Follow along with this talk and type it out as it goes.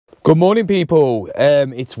Good morning, people.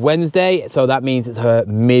 It's Wednesday, so that means it's her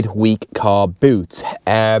midweek car boot.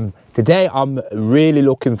 Today I'm really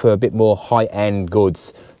looking for a bit more high-end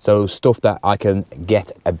goods, so stuff that I can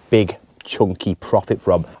get a big chunky profit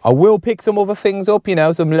from. I will pick some other things up, you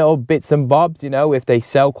know, some little bits and bobs, you know, if they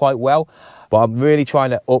sell quite well, but I'm really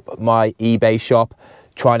trying to up my eBay shop,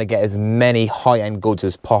 trying to get as many high-end goods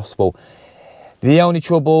as possible. The only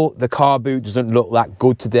trouble, the car boot doesn't look that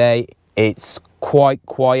good today. It's quite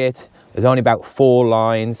quiet. There's only about 4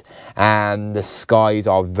 lines and the skies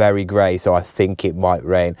are very grey, so I think it might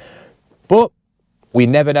rain. But we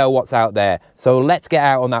never know what's out there. So let's get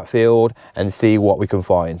out on that field and see what we can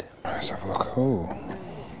find. Let's have a look. Oh,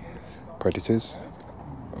 predators.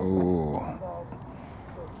 Oh,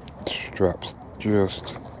 straps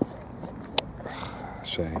just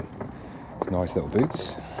shame. Nice little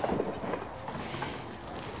boots.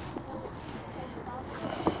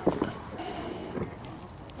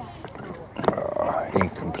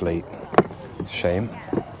 Incomplete. Shame.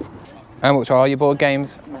 How much are your board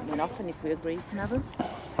games? Not enough, and if we agree to have them.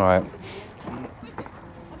 Alright.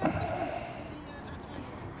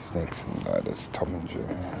 Snakes and ladders, Tom and Jerry.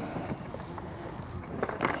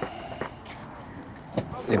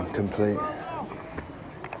 Incomplete.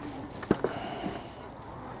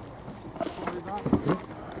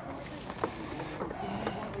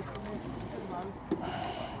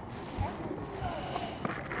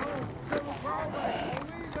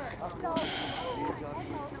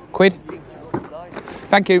 Quid.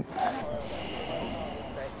 Thank you.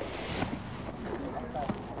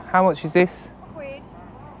 How much is this? Quid.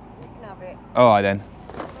 You can have it. All right then.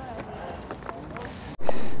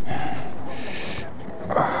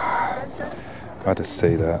 I just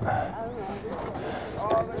see that.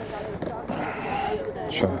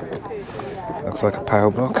 Sure. Looks like a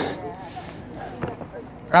power block.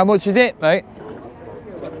 How much is it, mate?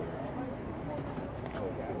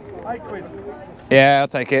 £8. Yeah, I'll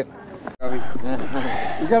take it.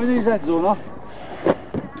 He's having these heads or not?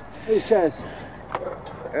 These chairs?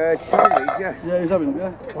 Tony, yeah. Yeah, he's having them,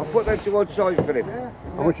 yeah? I'll put them to one side for him.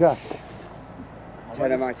 How much that?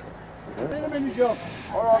 Tenner, mate. Bring them in the job.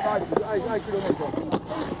 Alright, mate. £8 on this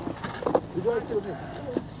one. You got it to me?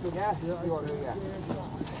 Yeah, I got it, yeah.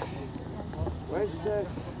 Where's...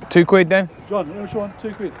 2 quid then? John, how much you want?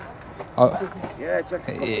 £2. Oh, Yeah, it's a...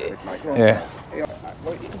 yeah.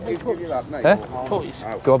 Who's give you that, mate? Huh? Toys.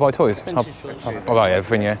 Do I buy toys? Vintage toys. I'll buy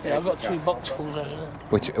everything, yeah. Yeah, I've got 2 boxfuls over there.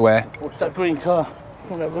 Which, where? That green car.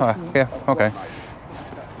 Whatever. Oh, yeah, okay.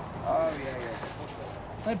 Oh, yeah.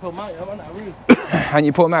 They put mate, I want that roof. And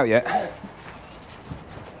you put them out yet?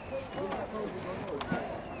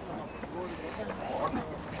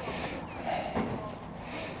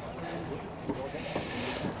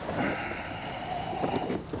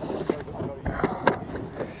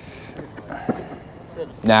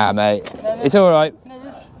 Nah, mate. It's all right.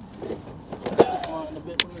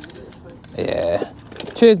 Yeah.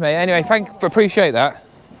 Cheers, mate. Anyway, appreciate that.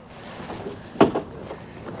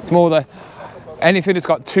 It's more the anything that's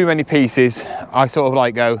got too many pieces, I sort of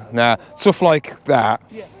like go, nah. Stuff like that.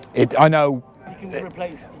 Yeah. I know. You can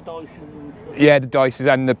replace the dices and stuff. Yeah, the dices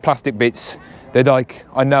and the plastic bits. They're like,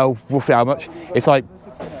 I know roughly how much. It's like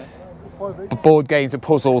board games and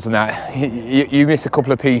puzzles and that. You miss a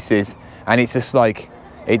couple of pieces, and it's just like.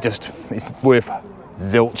 It's worth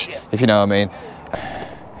zilch, if you know what I mean.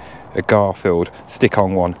 A Garfield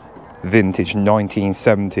stick-on one, vintage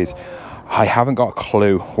 1970s. I haven't got a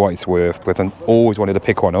clue what it's worth, but I always wanted to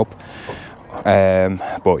pick one up.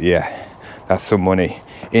 But yeah, that's some money.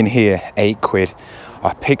 In here, 8 quid.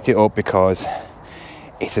 I picked it up because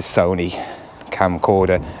it's a Sony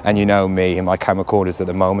camcorder, and you know me and my camcorders at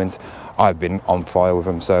the moment, I've been on fire with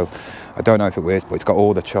them, so I don't know if it works, but it's got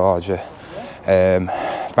all the charger.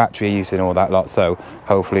 Batteries and all that lot, so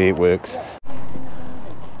hopefully it works.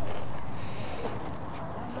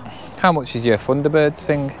 How much is your Thunderbirds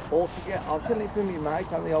thing? Altogether, I'll tell you from you, mate,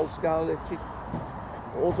 on the old scale electric.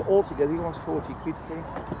 Altogether, he wants 40 quid for him.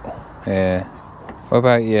 Yeah. What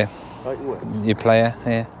about your player?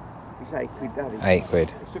 Yeah. It's 8 quid, that is. 8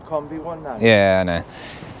 quid. It's a combi one now. Yeah, I know.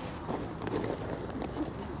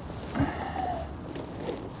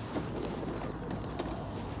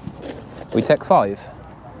 We take 5?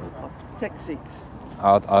 Take 6.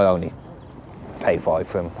 I'll only pay 5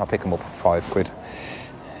 for them. I'll pick them up for 5 quid.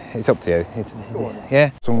 It's up to you.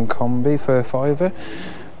 Yeah. Some combi for a £5.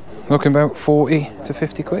 Looking about 40 to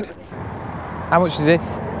 50 quid. How much is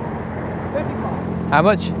this? 35. How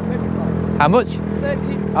much? 35. How much?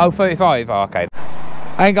 30. Oh, 35. Oh, okay.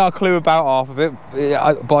 I ain't got a clue about half of it,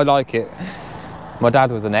 but I like it. My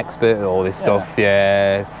dad was an expert at all this stuff.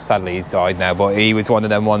 Yeah, sadly he's died now, but he was one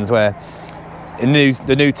of them ones where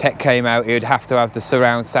the new tech came out. He'd have to have the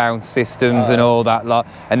surround sound systems and all that lot,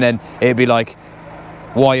 and then it'd be like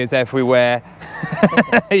wires everywhere.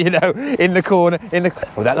 You know, in the corner.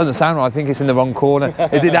 Oh, that doesn't sound right. I think it's in the wrong corner.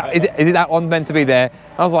 Is it that? Is it that one meant to be there?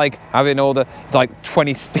 I was like having all the. It's like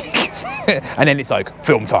 20 speakers, and then it's like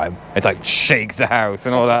film time. It's like shakes the house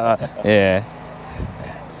and all that. Yeah.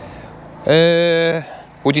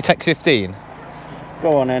 Would you take 15?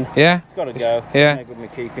 Go on then. Yeah. It's got to go. Yeah. No good me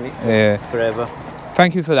keeping it forever.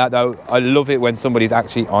 Thank you for that, though. I love it when somebody's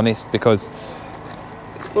actually honest, because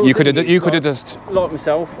Well, you could have just. Like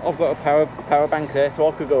myself, I've got a power bank there, so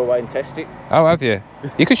I could go away and test it. Oh, have you?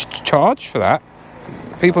 You could charge for that.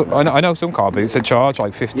 People, I know some car boots that charge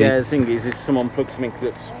like 50. Yeah, the thing is, if someone plugs something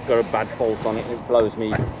that's got a bad fault on it, it blows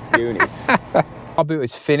me unit. Car boot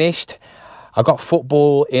is finished. I've got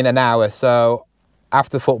football in an hour, so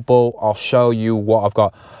after football, I'll show you what I've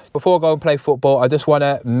got. Before I go and play football, I just want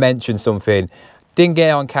to mention something. Didn't get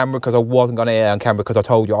it on camera because I wasn't going to get it on camera, because I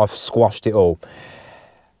told you I've squashed it all.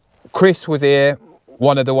 Chris was here,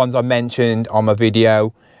 one of the ones I mentioned on my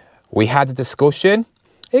video. We had a discussion.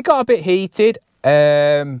 It got a bit heated,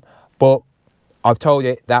 but I've told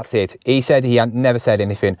you, that's it. He said he had never said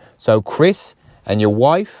anything. So Chris and your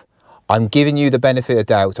wife, I'm giving you the benefit of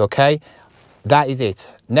doubt, okay? That is it.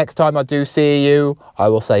 Next time I do see you, I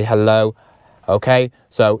will say hello, okay?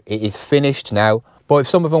 So it is finished now. But if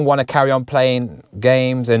some of them want to carry on playing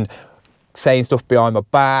games and saying stuff behind my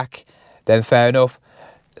back, then fair enough.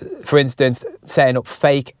 For instance, setting up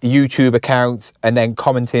fake YouTube accounts and then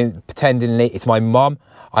commenting, pretending it's my mum.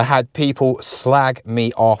 I had people slag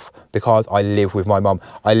me off because I live with my mum.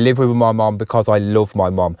 I live with my mum because I love my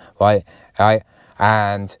mum, right?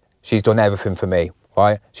 And she's done everything for me,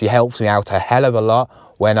 right? She helps me out a hell of a lot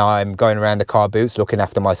when I'm going around the car boots looking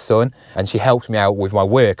after my son, and she helps me out with my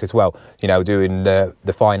work as well, you know, doing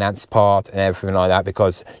the finance part and everything like that,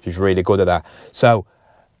 because she's really good at that. So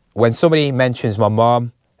when somebody mentions my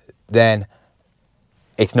mum, then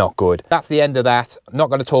it's not good. That's the end of that. I'm not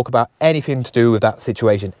going to talk about anything to do with that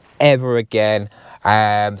situation ever again.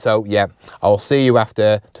 So yeah, I'll see you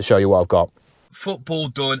after to show you what I've got. Football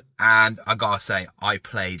done, and I gotta say, I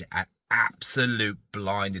played an absolute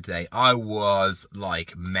blinder today. I was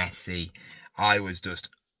like Messi. I was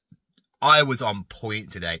on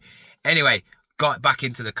point today. Anyway, got back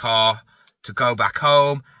into the car to go back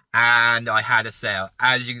home, and I had a sale.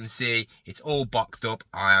 As you can see, it's all boxed up.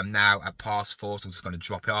 I am now at past 4, so I'm just going to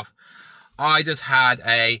drop it off. I just had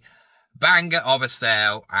a banger of a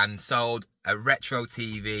sale and sold a retro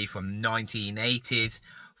TV from 1980s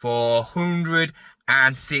for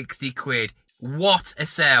 160 quid. What a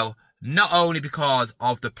sale. Not only because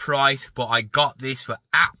of the price, but I got this for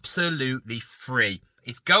absolutely free.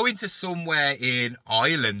 It's going to somewhere in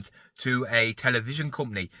Ireland, to a television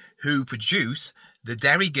company who produce the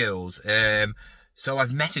Derry Girls. So I've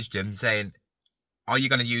messaged them saying, are you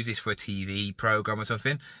going to use this for a TV program or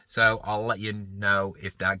something? So I'll let you know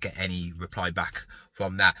if I get any reply back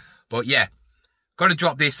from that. But yeah, going to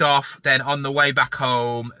drop this off. Then on the way back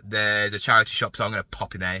home, there's a charity shop, so I'm going to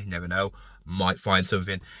pop in there. You never know, might find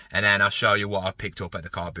something. And then I'll show you what I picked up at the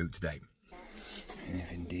car boot today.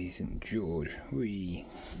 Anything decent, George. Whee.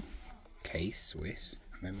 Case Swiss.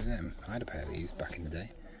 Remember them? I had a pair of these back in the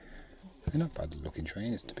day. They're not bad looking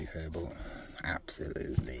trainers, to be fair, but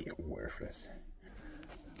absolutely worthless.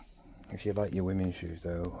 If you like your women's shoes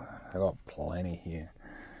though, I got plenty here.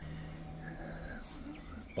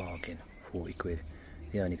 Bargain, 40 quid.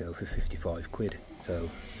 They only go for 55 quid, so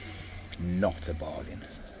not a bargain.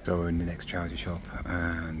 So we're in the next charity shop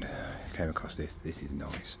and came across this. This is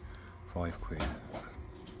nice. 5 quid.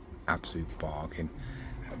 Absolute bargain.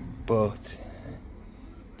 But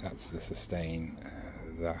that's the sustain.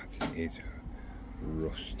 That is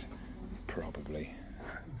rust, probably.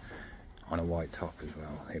 On a white top as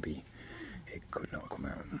well. It could not come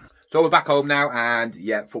out. So we're back home now, and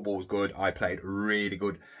yeah, football's good. I played really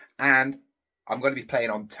good, and I'm going to be playing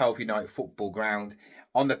on Telford United football ground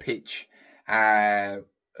on the pitch. A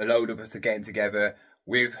load of us are getting together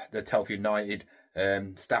with the Telford United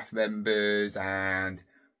staff members and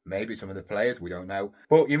maybe some of the players. We don't know.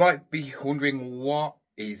 But you might be wondering, what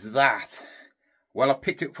is that? Well, I've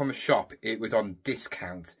picked it from a shop. It was on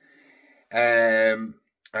discount. And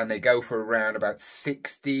they go for around about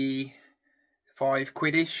 65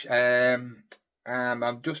 quid-ish. I'm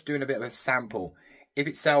just doing a bit of a sample. If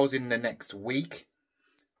it sells in the next week,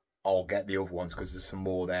 I'll get the other ones because there's some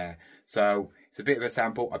more there. So it's a bit of a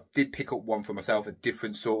sample. I did pick up one for myself, a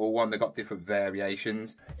different sort of one. They got different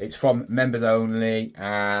variations. It's from members only,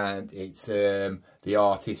 and it's the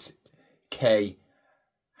artist Kay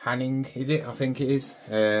Hanning, is it? I think it is.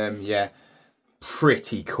 Yeah,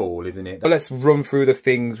 pretty cool, isn't it? But let's run through the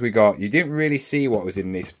things we got. You didn't really see what was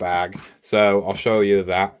in this bag, so I'll show you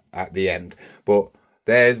that at the end. But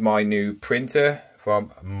there's my new printer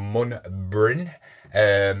from Munbryn.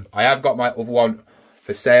 I have got my other one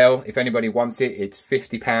for sale. If anybody wants it, it's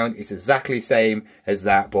 £50. It's exactly the same as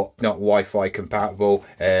that, but not Wi-Fi compatible.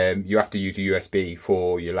 You have to use a USB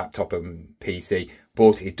for your laptop and PC,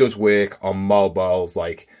 but it does work on mobiles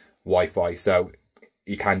like Wi-Fi, so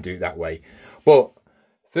you can do it that way. But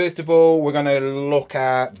first of all, we're going to look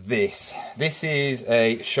at this. This is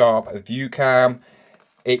a Sharp ViewCam.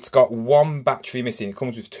 It's got one battery missing. It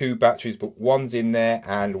comes with two batteries, but one's in there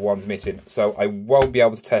and one's missing. So I won't be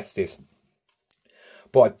able to test this.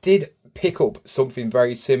 But I did pick up something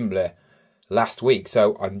very similar last week.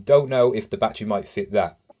 So I don't know if the battery might fit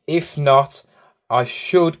that. If not, I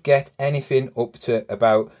should get anything up to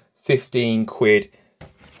about 15 quid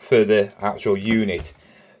for the actual unit.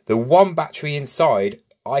 The one battery inside,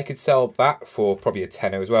 I could sell that for probably a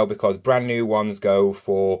tenner as well, because brand new ones go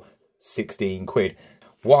for 16 quid.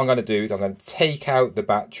 What I'm going to do is I'm going to take out the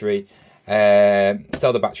battery,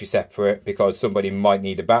 sell the battery separate, because somebody might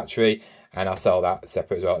need a battery, and I'll sell that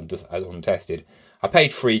separate as well, and just as untested. I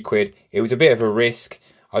paid 3 quid. It was a bit of a risk.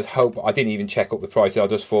 I didn't even check up the price. I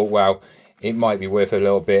just thought, well, it might be worth a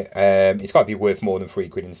little bit. It's got to be worth more than 3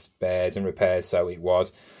 quid in spares and repairs, so it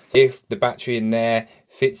was. So if the battery in there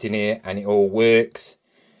fits in here and it all works,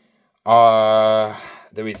 there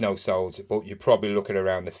is no sold, but you're probably looking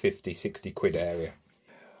around the 50-60 quid area.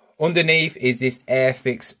 Underneath is this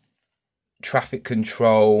Airfix traffic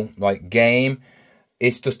control like game.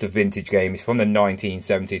 It's just a vintage game. It's from the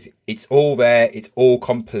 1970s. It's all there. It's all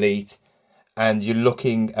complete. And you're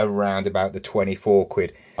looking around about the 24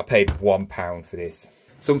 quid. I paid £1 for this.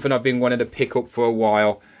 Something I've been wanting to pick up for a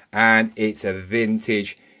while. And it's a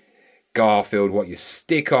vintage Garfield, what you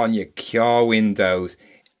stick on your car windows.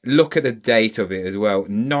 Look at the date of it as well.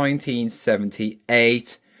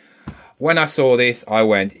 1978. When I saw this, I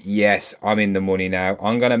went, yes, I'm in the money now.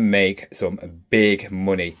 I'm going to make some big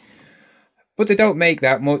money. But they don't make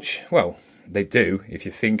that much. Well, they do, if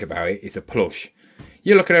you think about it. It's a plush.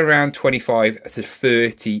 You're looking at around 25 to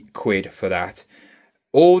 30 quid for that.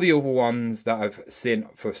 All the other ones that I've seen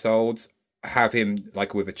for solds have him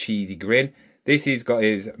like with a cheesy grin. This has got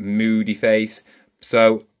his moody face.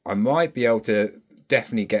 So I might be able to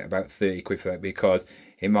definitely get about 30 quid for that, because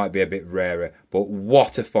it might be a bit rarer. But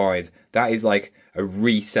what a find. That is like a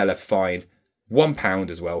reseller find.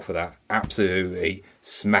 £1 as well for that. Absolutely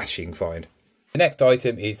smashing find. The next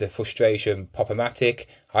item is the Frustration Pop-O-Matic.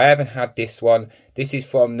 I haven't had this one. This is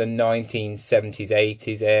from the 1970s,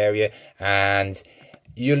 80s area. And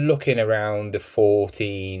you're looking around the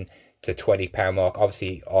 14 to £20 mark.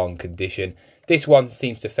 Obviously on condition. This one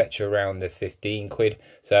seems to fetch around the 15 quid.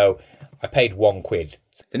 So I paid 1 quid.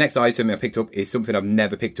 The next item I picked up is something I've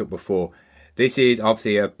never picked up before. This is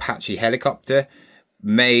obviously a Apache helicopter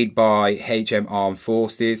made by HM Armed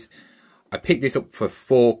Forces. I picked this up for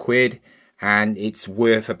 4 quid and it's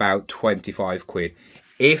worth about 25 quid.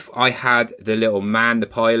 If I had the little man, the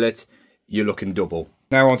pilot, you're looking double.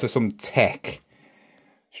 Now onto some tech.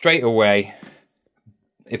 Straight away,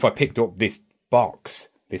 if I picked up this box,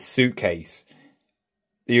 this suitcase,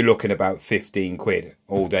 you're looking about 15 quid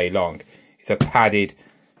all day long. It's a padded,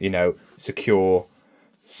 you know, secure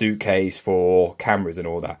suitcase for cameras and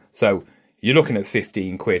all that. So you're looking at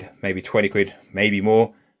 15 quid, maybe 20 quid, maybe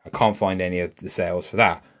more. I can't find any of the sales for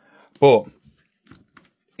that. But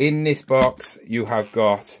in this box, you have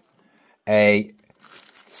got a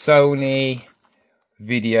Sony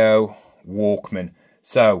video Walkman.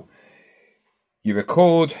 So you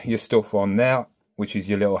record your stuff on there, which is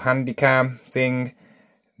your little handycam thing.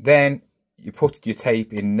 Then you put your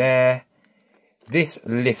tape in there. This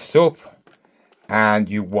lifts up and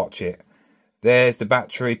you watch it. There's the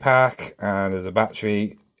battery pack, and there's a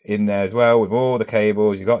battery in there as well with all the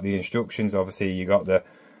cables. You got the instructions, obviously you got the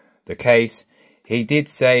case. He did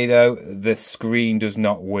say though the screen does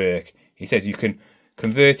not work. He says you can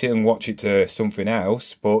convert it and watch it to something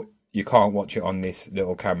else, but you can't watch it on this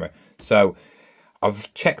little camera. So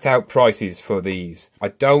I've checked out prices for these. I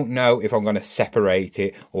don't know if I'm going to separate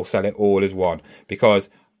it or sell it all as one, because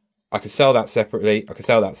I could sell that separately, I could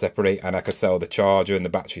sell that separately, and I could sell the charger and the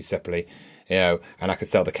battery separately, you know, and I could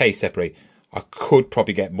sell the case separately. I could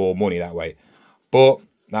probably get more money that way, but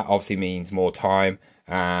that obviously means more time,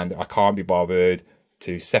 and I can't be bothered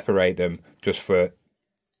to separate them just for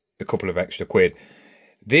a couple of extra quid.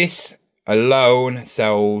 This alone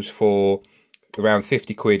sells for around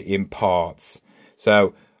 50 quid in parts.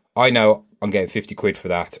 So I know I'm getting 50 quid for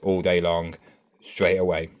that all day long, straight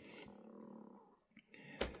away.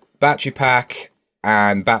 Battery pack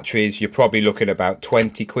and batteries, you're probably looking about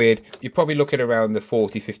 20 quid. You're probably looking around the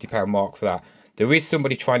 40-50 pound mark for that. There is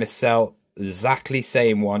somebody trying to sell exactly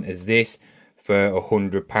same one as this for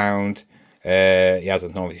 £100. He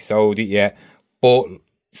hasn't obviously sold it yet, but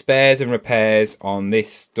spares and repairs on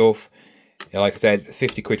this stuff, like I said,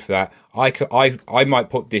 50 quid for that. I might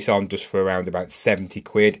put this on just for around about 70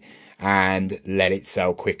 quid and let it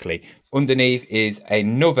sell quickly. Underneath is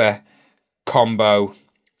another combo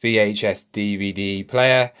VHS DVD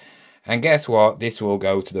player, and guess what, this will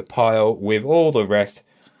go to the pile with all the rest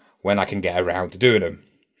when I can get around to doing them.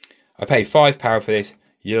 I paid £5 for this.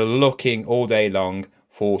 You're looking all day long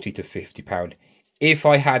 £40 to £50. If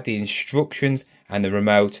I had the instructions and the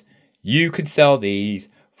remote, you could sell these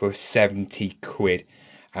for 70 quid,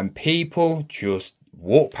 and people just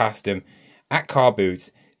walk past them at car boots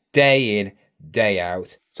day in, day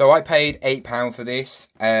out. So I paid £8 for this.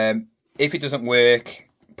 If it doesn't work,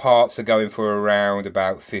 parts are going for around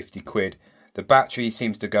about 50 quid. The battery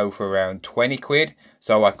seems to go for around 20 quid,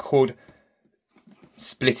 so I could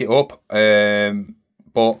split it up,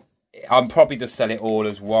 but I'll probably just sell it all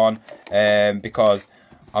as one, because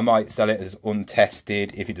I might sell it as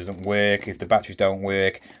untested if it doesn't work, if the batteries don't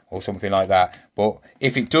work or something like that. But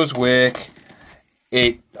if it does work,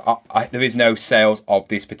 there is no sales of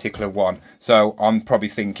this particular one, so I'm probably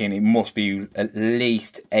thinking it must be at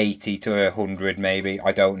least 80 to 100, maybe,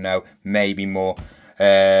 I don't know, maybe more.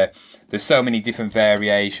 There's so many different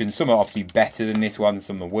variations. Some are obviously better than this one,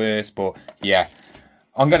 some are worse, but yeah,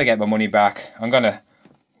 I'm gonna get my money back. I'm gonna,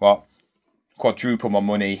 what, quadruple my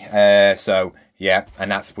money. So yeah,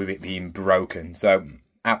 and that's with it being broken. So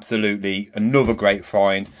absolutely another great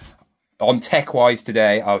find. On tech-wise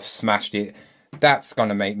today, I've smashed it. That's going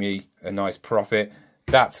to make me a nice profit.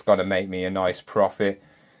 That's going to make me a nice profit.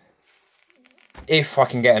 If I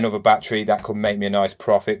can get another battery, that could make me a nice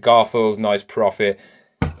profit. Garfield's nice profit.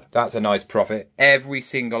 That's a nice profit. Every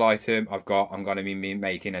single item I've got, I'm going to be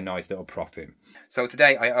making a nice little profit. So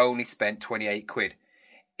today I only spent 28 quid.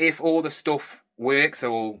 If all the stuff works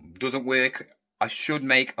or doesn't work, I should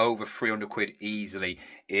make over 300 quid easily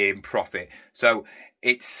in profit. So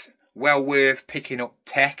it's well worth picking up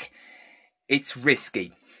tech. It's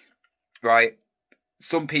risky, right?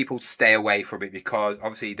 Some people stay away from it because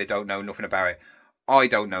obviously they don't know nothing about it. I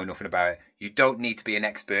don't know nothing about it. You don't need to be an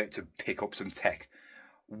expert to pick up some tech.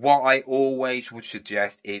 What I always would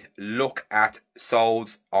suggest is look at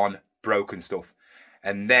solds on broken stuff,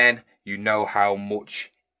 and then you know how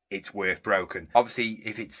much it's worth broken. Obviously,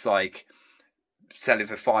 if it's like selling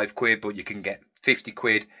for 5 quid, but you can get 50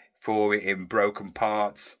 quid for it in broken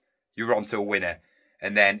parts, you're onto a winner.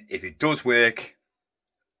 And then if it does work,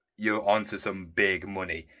 you're onto some big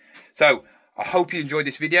money. So I hope you enjoyed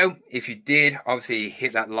this video. If you did, obviously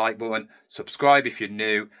hit that like button, subscribe if you're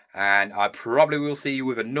new, and I probably will see you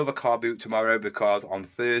with another car boot tomorrow, because on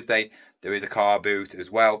Thursday there is a car boot as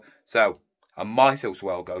well. So I might as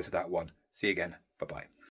well go to that one. See you again. Bye-bye.